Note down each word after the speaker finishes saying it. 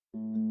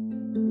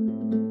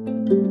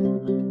She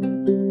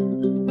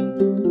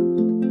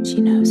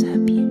knows her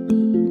beauty.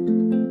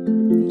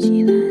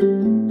 She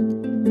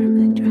learned from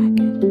the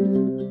dragon.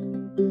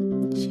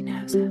 She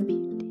knows her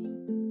beauty.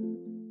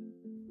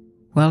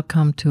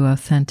 Welcome to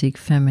Authentic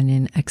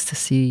Feminine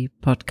Ecstasy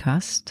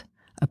podcast,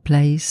 a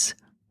place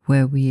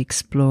where we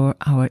explore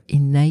our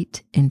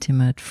innate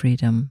intimate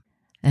freedom.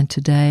 And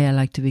today I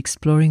like to be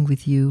exploring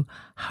with you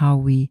how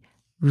we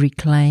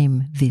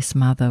reclaim this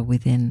mother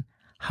within,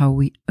 how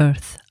we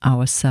earth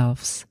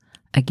ourselves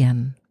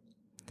again.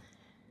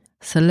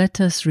 So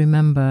let us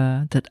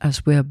remember that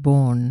as we are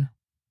born,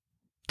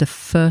 the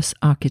first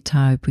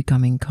archetype we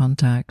come in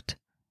contact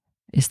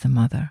is the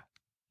mother.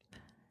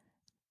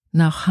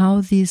 Now,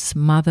 how this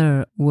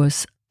mother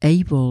was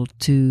able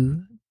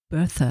to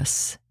birth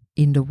us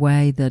in the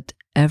way that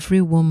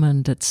every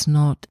woman that's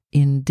not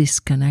in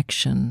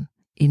disconnection,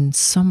 in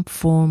some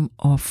form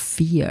of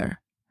fear,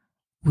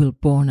 will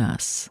born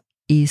us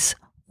is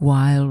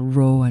wild,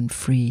 raw and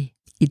free.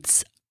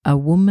 It's a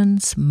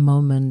woman's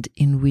moment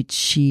in which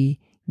she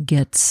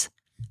gets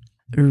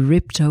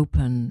ripped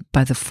open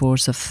by the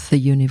force of the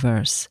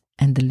universe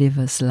and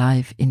delivers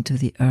life into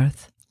the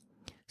earth.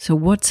 So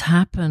what's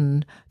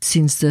happened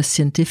since the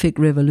scientific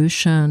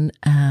revolution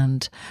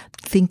and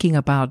thinking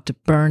about the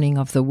burning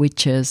of the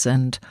witches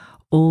and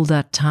all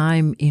that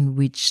time in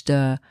which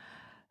the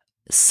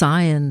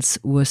science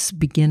was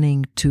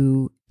beginning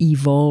to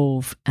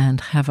evolve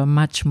and have a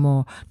much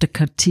more, the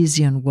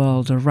Cartesian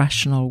world, the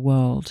rational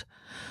world,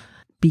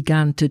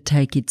 began to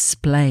take its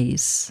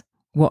place.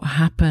 What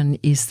happened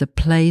is the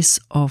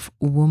place of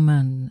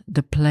woman,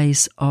 the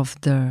place of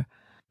the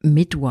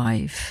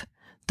midwife,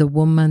 the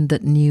woman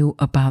that knew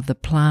about the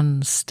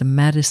plants, the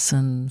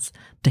medicines,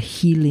 the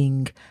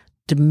healing,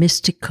 the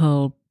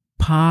mystical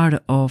part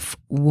of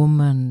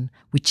woman,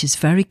 which is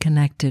very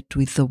connected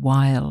with the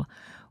wild,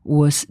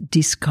 was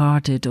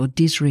discarded or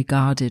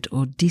disregarded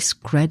or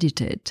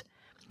discredited.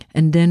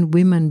 And then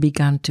women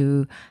began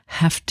to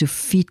have to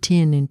fit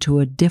into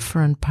a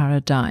different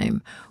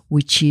paradigm,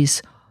 which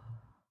is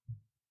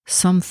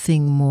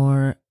something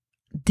more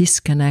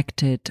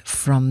disconnected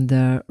from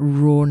the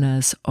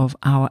rawness of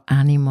our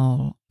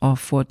animal,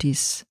 of what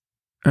is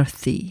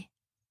earthy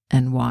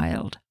and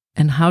wild.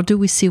 And how do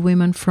we see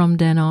women from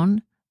then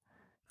on?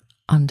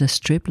 Under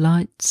strip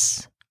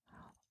lights,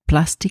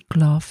 plastic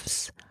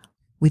gloves,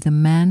 with a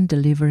man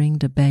delivering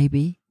the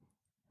baby,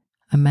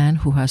 a man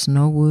who has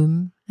no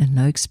womb and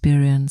no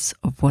experience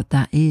of what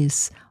that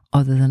is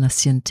other than a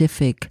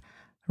scientific,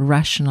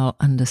 rational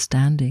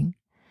understanding.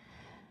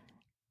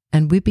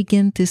 And we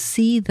begin to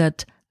see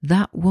that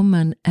that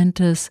woman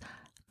enters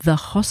the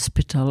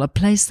hospital, a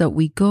place that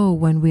we go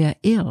when we are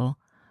ill.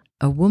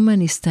 A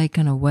woman is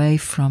taken away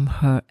from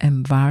her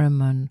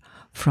environment,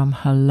 from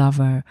her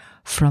lover,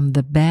 from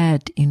the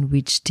bed in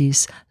which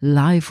this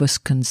life was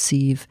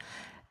conceived.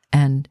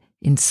 And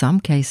in some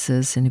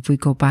cases, and if we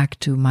go back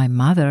to my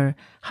mother,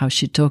 how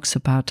she talks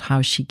about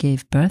how she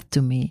gave birth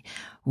to me,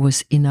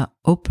 was in an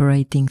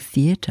operating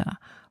theater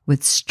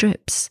with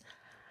strips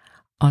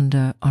on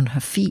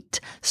her feet,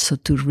 so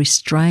to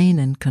restrain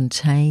and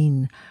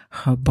contain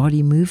her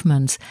body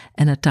movements,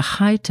 and at a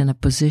height and a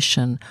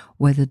position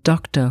where the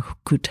doctor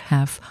could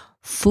have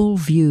full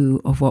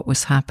view of what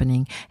was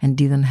happening and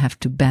didn't have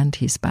to bend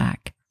his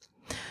back.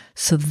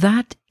 So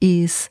that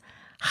is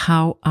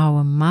how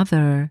our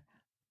mother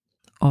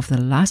of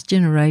the last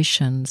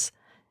generations,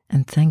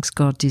 and thanks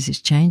God this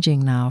is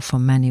changing now for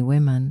many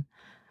women,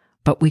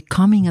 but we're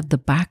coming at the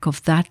back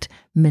of that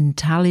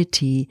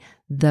mentality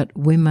that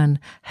women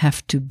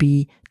have to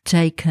be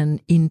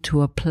taken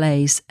into a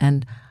place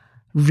and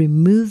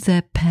remove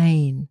their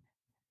pain.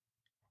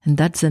 And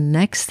that's the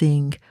next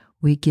thing.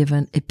 We're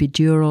given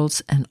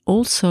epidurals and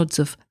all sorts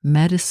of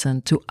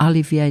medicine to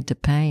alleviate the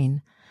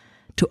pain.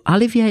 To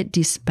alleviate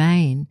this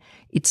pain,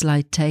 it's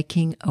like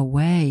taking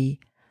away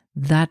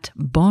that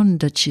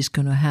bond that she's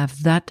going to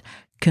have, that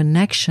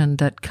connection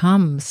that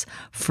comes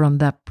from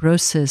that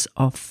process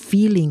of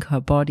feeling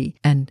her body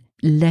and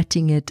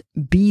letting it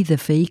be the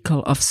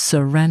vehicle of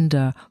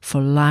surrender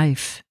for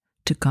life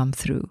to come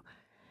through.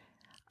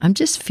 I'm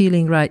just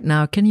feeling right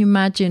now, can you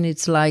imagine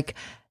it's like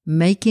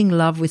making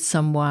love with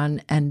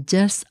someone and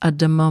just at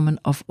the moment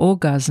of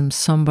orgasm,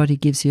 somebody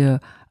gives you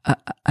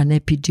an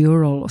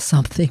epidural or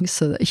something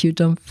so that you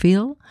don't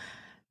feel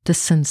the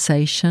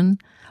sensation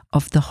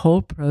of the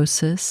whole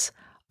process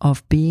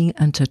of being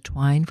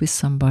intertwined with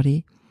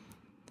somebody.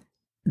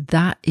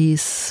 That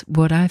is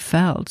what I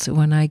felt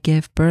when I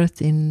gave birth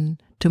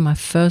to my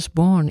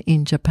firstborn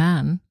in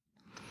Japan.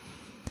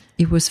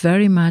 It was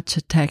very much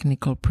a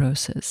technical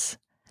process.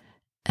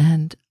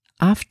 And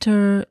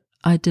after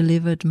I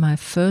delivered my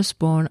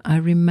firstborn, I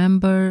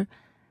remember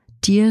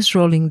tears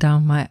rolling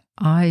down my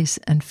eyes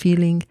and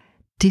feeling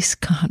this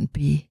can't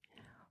be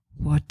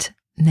what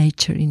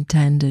nature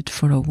intended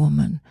for a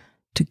woman,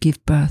 to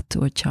give birth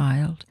to a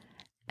child.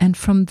 And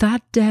from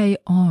that day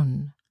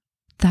on,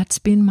 that's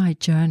been my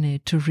journey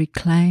to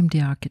reclaim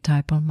the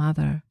archetypal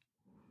mother.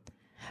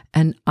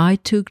 And I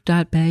took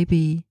that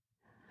baby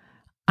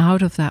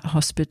out of that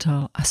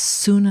hospital as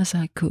soon as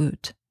I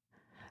could.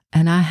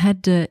 And I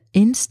had the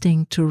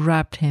instinct to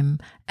wrap him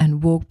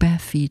and walk bare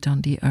feet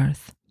on the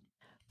earth.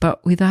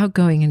 But without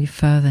going any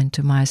further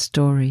into my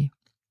story,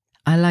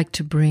 I like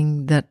to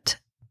bring that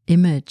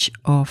image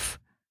of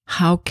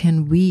how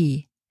can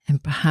we,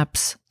 and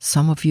perhaps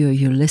some of you,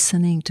 you're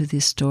listening to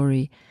this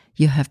story,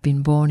 you have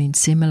been born in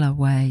similar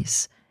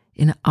ways,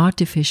 in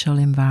artificial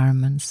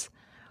environments,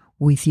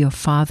 with your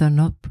father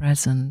not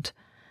present.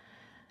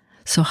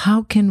 So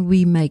how can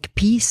we make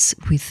peace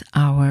with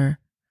our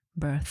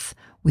birth,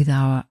 with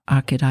our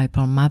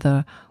archetypal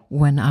mother,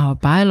 when our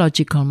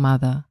biological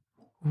mother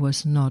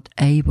was not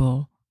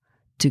able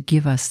to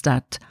give us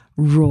that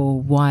raw,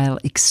 wild,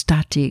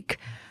 ecstatic,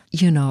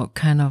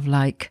 kind of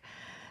like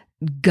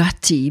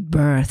gutty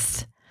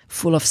birth,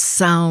 full of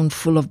sound,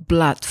 full of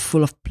blood,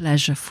 full of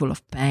pleasure, full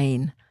of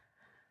pain.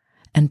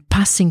 And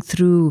passing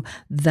through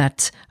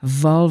that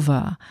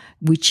vulva,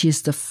 which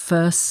is the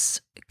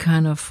first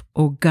kind of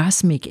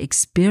orgasmic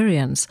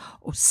experience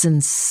or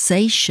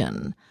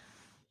sensation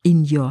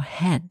in your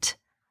head.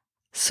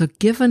 So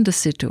given the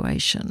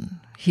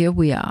situation, here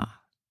we are.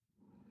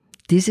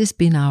 This has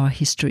been our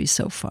history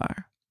so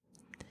far.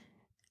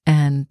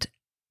 And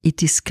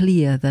it is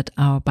clear that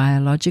our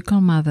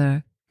biological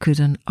mother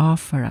couldn't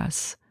offer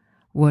us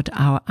what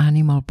our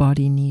animal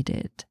body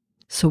needed.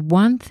 So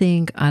one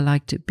thing I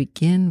like to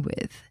begin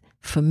with,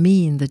 for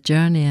me in the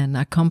journey and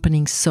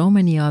accompanying so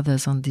many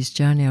others on this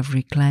journey of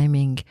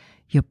reclaiming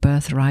your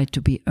birthright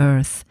to be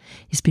earth,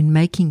 has been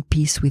making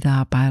peace with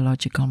our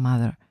biological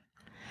mother.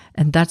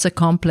 And that's a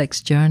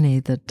complex journey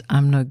that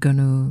I'm not going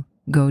to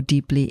go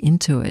deeply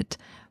into it.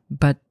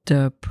 But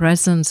the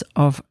presence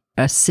of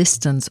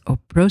assistance or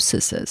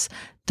processes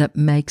that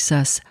makes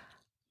us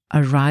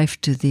arrive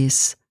to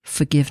this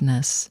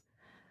forgiveness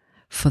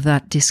for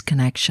that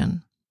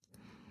disconnection.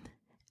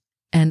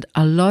 And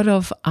a lot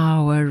of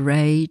our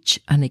rage,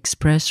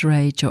 unexpressed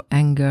rage or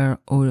anger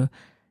or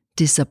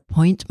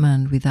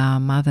disappointment with our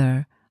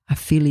mother, I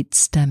feel it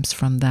stems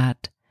from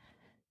that.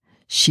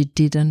 She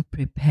didn't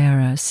prepare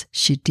us.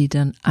 She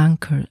didn't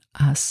anchor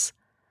us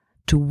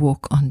to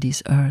walk on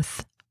this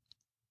earth.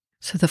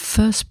 So the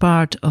first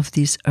part of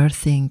this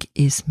earthing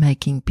is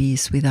making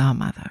peace with our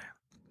mother.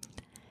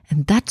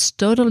 And that's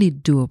totally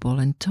doable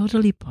and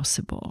totally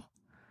possible.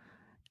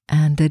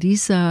 And there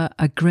is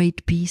a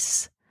great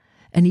peace.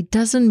 And it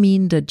doesn't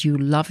mean that you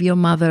love your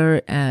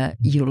mother,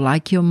 you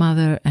like your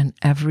mother and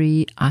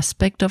every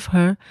aspect of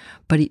her,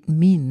 but it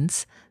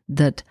means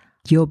that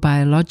your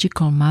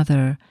biological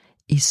mother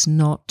is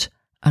not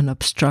an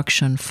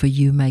obstruction for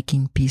you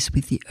making peace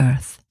with the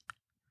earth,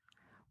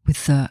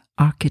 with the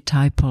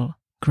archetypal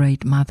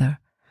great mother,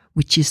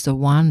 which is the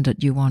one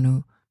that you want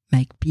to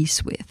make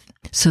peace with,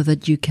 so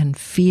that you can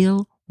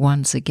feel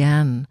once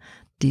again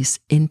this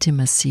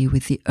intimacy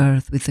with the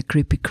earth, with the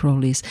creepy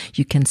crawlies.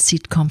 You can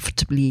sit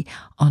comfortably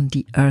on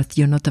the earth.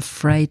 You're not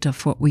afraid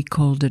of what we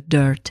call the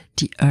dirt,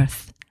 the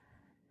earth.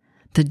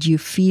 That you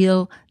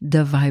feel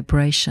the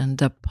vibration,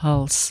 the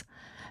pulse.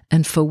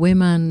 And for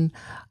women,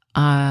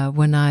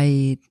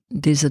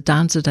 there's a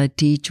dance that I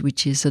teach,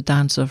 which is a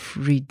dance of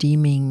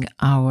redeeming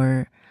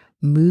our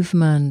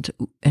movement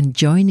and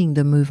joining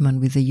the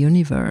movement with the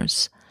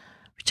universe,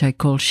 which I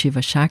call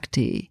Shiva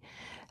Shakti.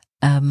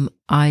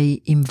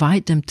 I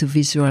invite them to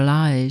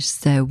visualize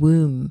their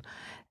womb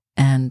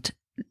and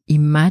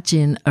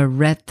imagine a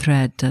red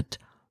thread that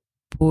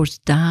pours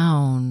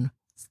down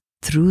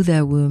through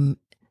their womb,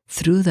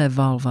 through their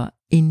vulva,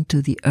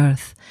 into the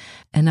earth.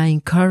 And I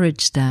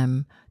encourage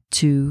them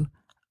to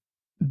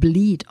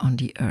bleed on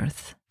the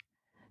earth,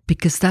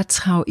 because that's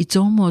how it's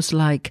almost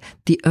like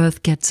the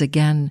earth gets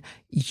again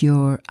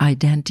your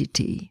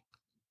identity.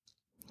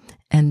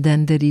 And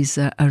then there is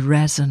a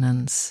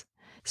resonance.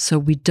 So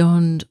we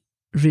don't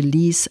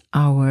release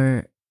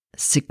our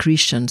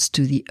secretions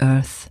to the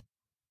earth.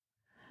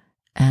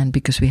 And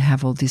because we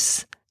have all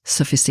these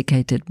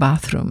sophisticated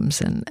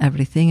bathrooms and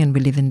everything, and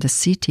we live in the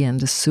city and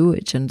the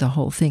sewage and the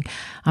whole thing.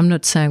 I'm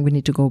not saying we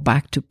need to go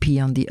back to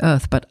pee on the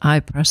earth, but I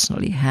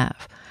personally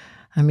have.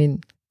 I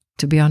mean,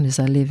 to be honest,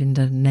 I live in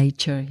the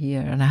nature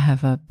here and I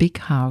have a big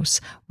house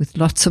with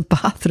lots of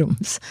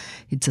bathrooms.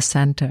 It's a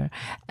center.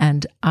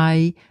 And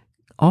I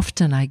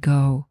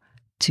go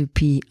to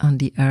pee on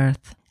the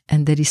earth.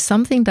 And there is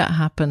something that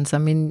happens,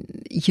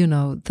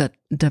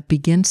 that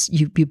begins,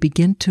 you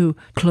begin to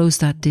close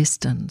that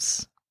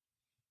distance.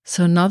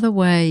 So another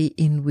way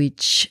in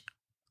which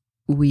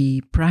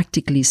we,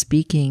 practically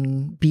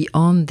speaking,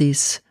 beyond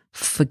this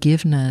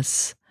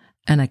forgiveness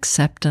and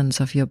acceptance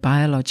of your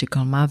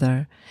biological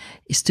mother,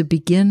 is to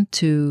begin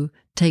to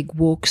take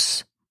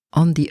walks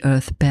on the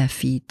earth bare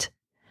feet.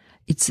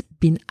 It's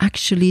been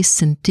actually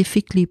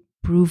scientifically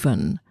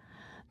proven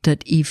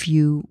that if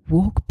you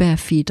walk bare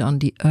feet on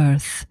the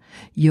earth,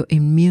 your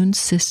immune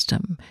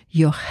system,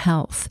 your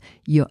health,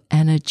 your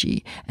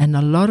energy, and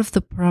a lot of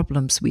the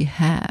problems we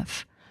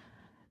have,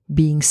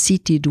 being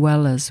city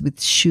dwellers with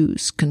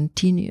shoes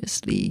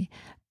continuously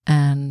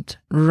and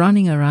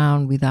running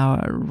around with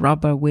our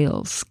rubber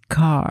wheels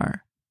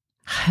car,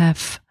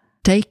 have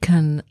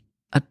taken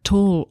a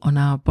toll on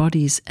our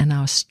bodies, and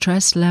our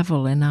stress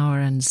level and our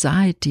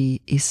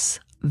anxiety is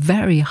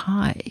very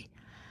high.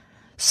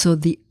 So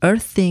the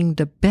earthing,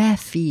 the bare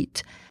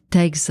feet,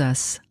 takes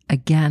us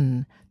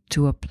again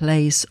to a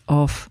place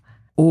of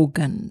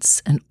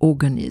organs and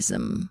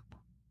organism,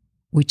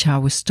 which I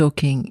was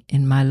talking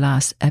in my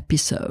last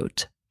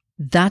episode.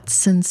 That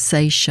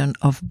sensation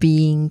of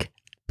being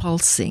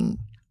pulsing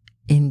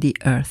in the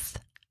earth.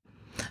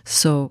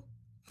 So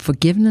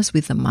forgiveness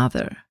with the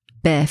mother,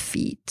 bare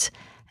feet.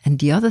 And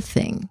the other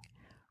thing,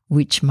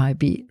 which might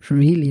be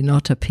really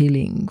not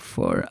appealing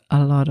for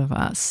a lot of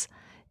us,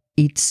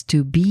 it's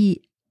to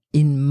be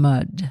in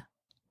mud,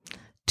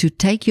 to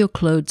take your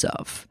clothes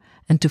off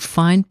and to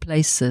find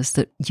places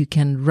that you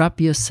can rub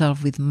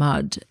yourself with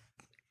mud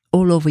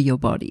all over your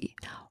body,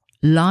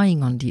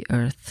 lying on the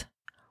earth.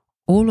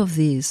 All of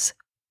these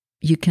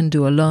you can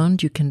do alone,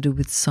 you can do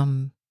with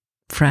some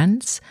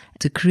friends,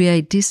 to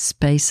create these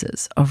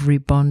spaces of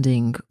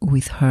rebonding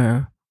with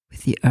her,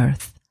 with the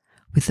earth,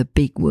 with the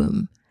big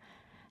womb.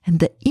 And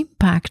the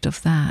impact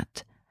of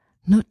that,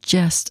 not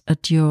just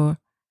at your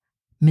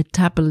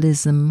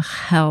metabolism,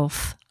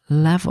 health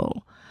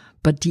level,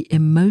 but the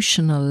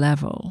emotional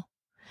level.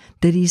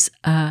 There is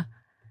a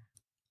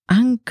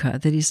anchor,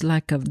 there is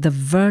like the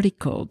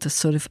vertical, the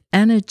sort of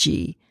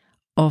energy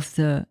of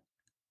the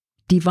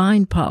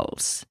divine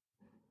pulse,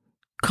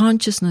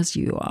 consciousness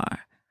you are,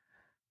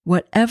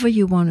 whatever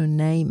you want to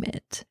name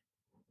it,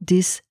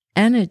 this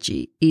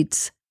energy,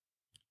 it's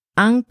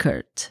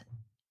anchored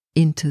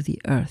into the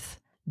earth.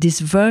 This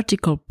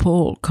vertical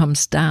pole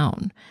comes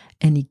down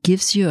and it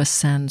gives you a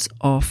sense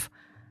of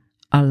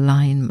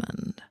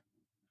alignment,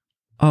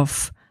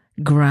 of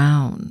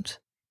ground,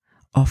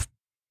 of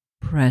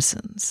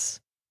presence.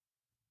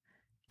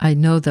 I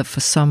know that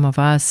for some of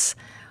us,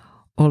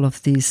 all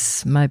of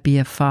this might be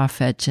a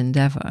far-fetched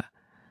endeavor,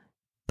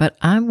 but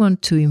I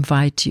want to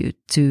invite you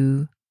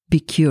to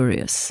be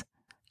curious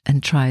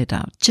and try it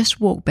out. Just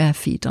walk bare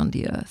feet on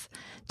the earth.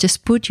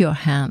 Just put your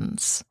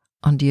hands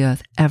on the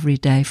earth every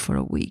day for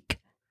a week.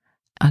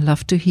 I'd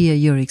love to hear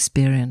your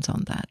experience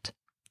on that.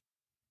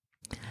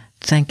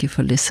 Thank you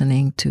for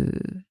listening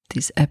to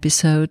this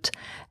episode,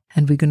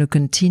 and we're going to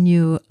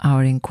continue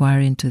our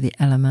inquiry into the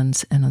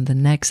elements, and on the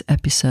next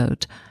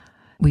episode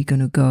we're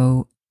going to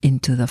go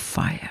into the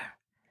fire,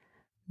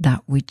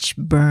 that which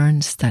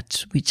burns,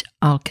 that which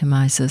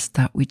alchemizes,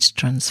 that which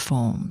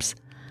transforms.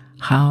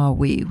 How are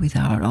we with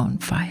our own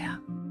fire?